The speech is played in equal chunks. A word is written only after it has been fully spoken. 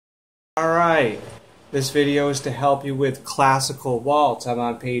Alright, this video is to help you with classical waltz. I'm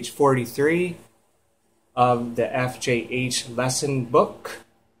on page 43 of the FJH lesson book,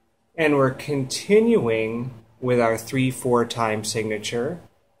 and we're continuing with our 3/4 time signature.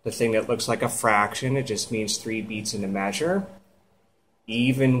 The thing that looks like a fraction, it just means 3 beats in a measure.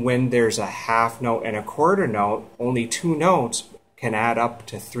 Even when there's a half note and a quarter note, only 2 notes can add up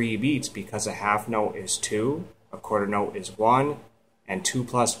to 3 beats because a half note is 2, a quarter note is 1, and 2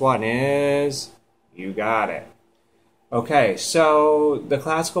 plus 1 is, you got it. Okay, so the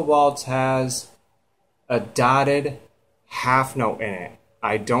classical waltz has a dotted half note in it.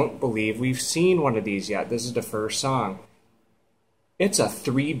 I don't believe we've seen one of these yet. This is the first song. It's a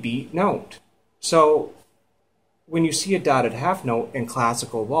 3-beat note. So when you see a dotted half note in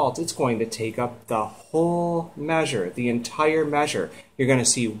classical waltz, it's going to take up the whole measure, the entire measure. You're going to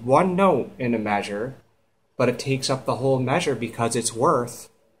see one note in a measure, but it takes up the whole measure because it's worth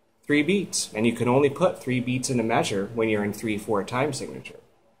 3 beats. And you can only put 3 beats in a measure when you're in 3/4 time signature.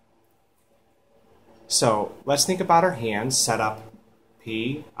 So let's think about our hands. Set up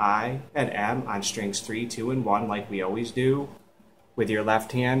P, I, and M on strings 3, 2, and 1 like we always do. With your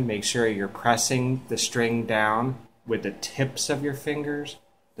left hand, make sure you're pressing the string down with the tips of your fingers.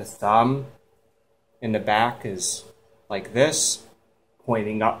 The thumb in the back is like this,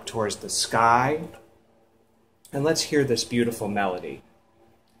 pointing up towards the sky. And let's hear this beautiful melody.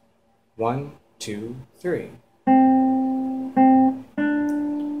 1, 2, 3.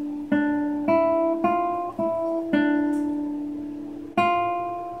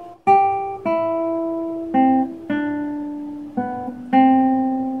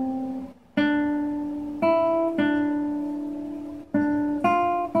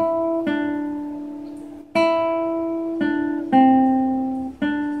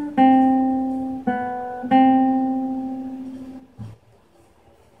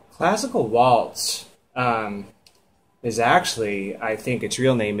 Classical waltz is actually, I think its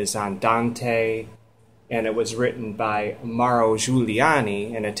real name is Andante, and it was written by Mauro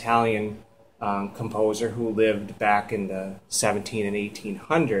Giuliani, an Italian composer who lived back in the 17 and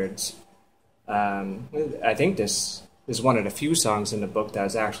 1800s. I think this is one of the few songs in the book that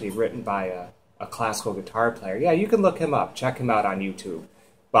was actually written by a classical guitar player. Yeah, you can look him up. Check him out on YouTube.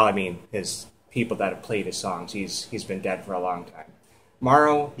 Well, I mean, his people that have played his songs. He's been dead for a long time.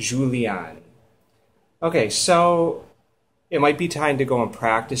 Mauro Giuliani. Okay, so it might be time to go and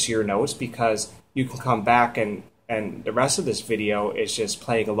practice your notes because you can come back and the rest of this video is just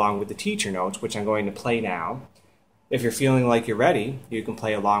playing along with the teacher notes, which I'm going to play now. If you're feeling like you're ready, you can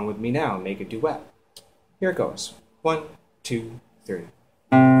play along with me now and make a duet. Here it goes. 1, 2, 3.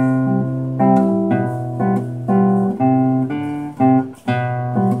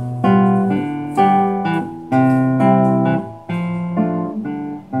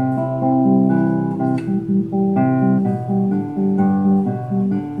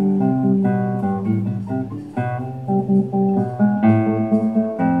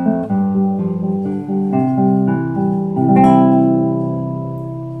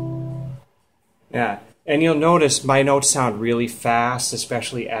 Yeah, and you'll notice my notes sound really fast,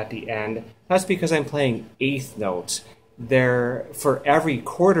 especially at the end. That's because I'm playing eighth notes. For every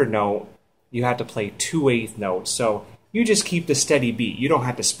quarter note, you have to play 2 eighth notes. So you just keep the steady beat. You don't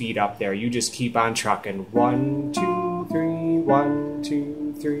have to speed up there. You just keep on trucking. 1, 2, 3, 1,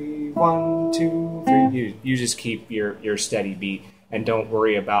 2, 3, 1, 2, 3. You just keep your steady beat and don't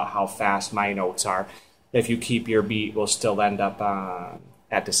worry about how fast my notes are. If you keep your beat, we'll still end up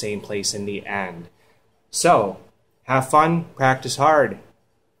at the same place in the end. So, have fun, practice hard.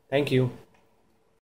 Thank you.